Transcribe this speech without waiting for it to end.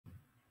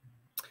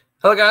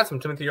Hello guys, I'm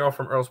Timothy Earle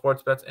from Earle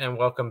Sports Bets, and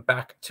welcome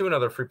back to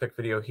another free pick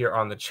video here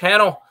on the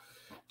channel.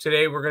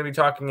 Today we're going to be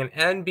talking an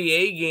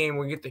NBA game.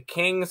 We get the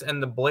Kings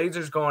and the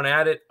Blazers going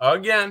at it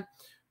again.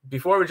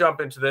 Before we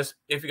jump into this,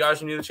 if you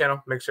guys are new to the channel,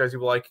 make sure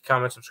you like,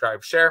 comment,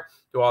 subscribe, share,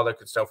 do all that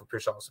good stuff with your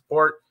solid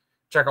support.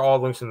 Check out all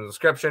the links in the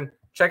description.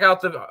 Check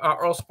out the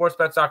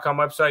EarleSportsBets.com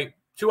website.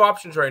 Two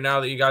options right now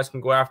that you guys can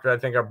go after. I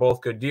think are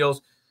both good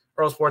deals.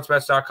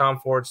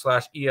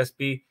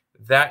 EarleSportsBets.com/ESB.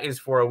 That is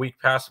for a week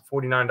pass of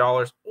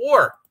 $49.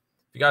 Or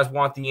if you guys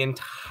want the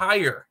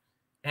entire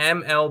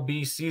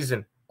MLB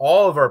season,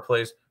 all of our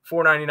plays,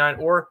 $4.99,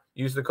 or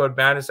use the code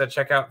MADNESS at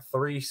checkout,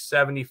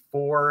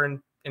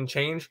 $374 and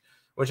change,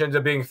 which ends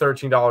up being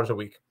 $13 a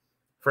week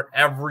for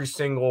every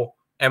single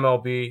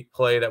MLB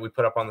play that we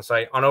put up on the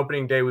site. On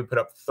opening day, we put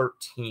up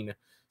 13.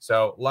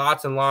 So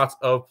lots and lots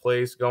of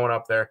plays going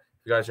up there.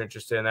 If you guys are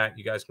interested in that,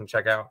 you guys can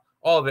check out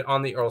all of it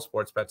on the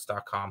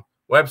EarleSportsBets.com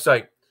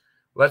website.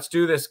 Let's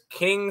do this.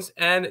 Kings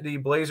and the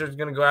Blazers are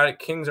going to go at it.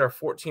 Kings are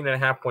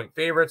 14.5-point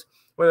favorites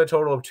with a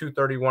total of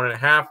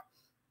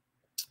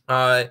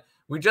 231.5.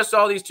 We just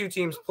saw these two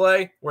teams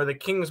play where the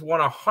Kings won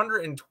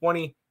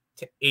 120-80.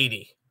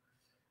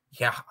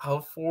 Yeah, a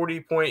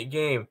 40-point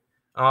game.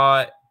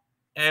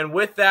 And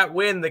with that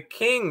win, the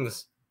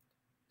Kings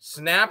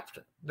snapped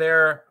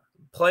their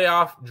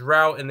playoff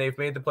drought, and they've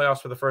made the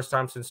playoffs for the first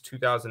time since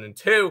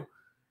 2002.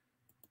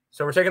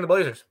 So we're taking the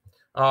Blazers.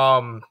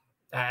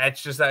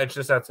 It's just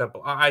that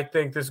simple. I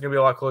think this is going to be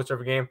a lot closer of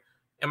a game.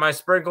 Am I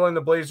sprinkling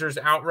the Blazers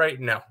outright?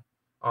 No.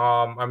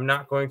 I'm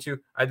not going to.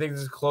 I think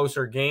this is a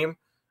closer game.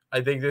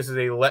 I think this is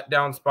a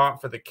letdown spot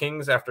for the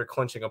Kings after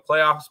clinching a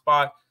playoff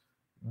spot.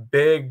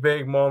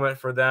 Big moment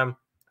for them.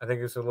 I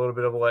think it's a little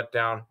bit of a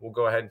letdown. We'll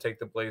go ahead and take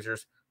the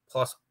Blazers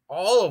plus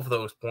all of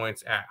those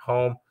points at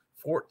home,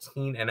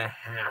 14.5.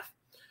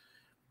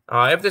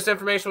 If this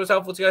information was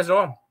helpful to you guys at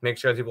all, make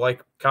sure you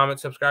like, comment,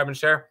 subscribe, and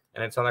share.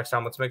 And until next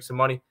time, let's make some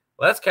money.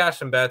 Let's cash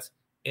some bets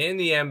in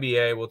the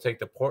NBA. We'll take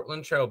the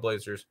Portland Trail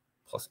Blazers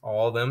plus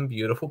all them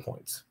beautiful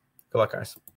points. Good luck, guys.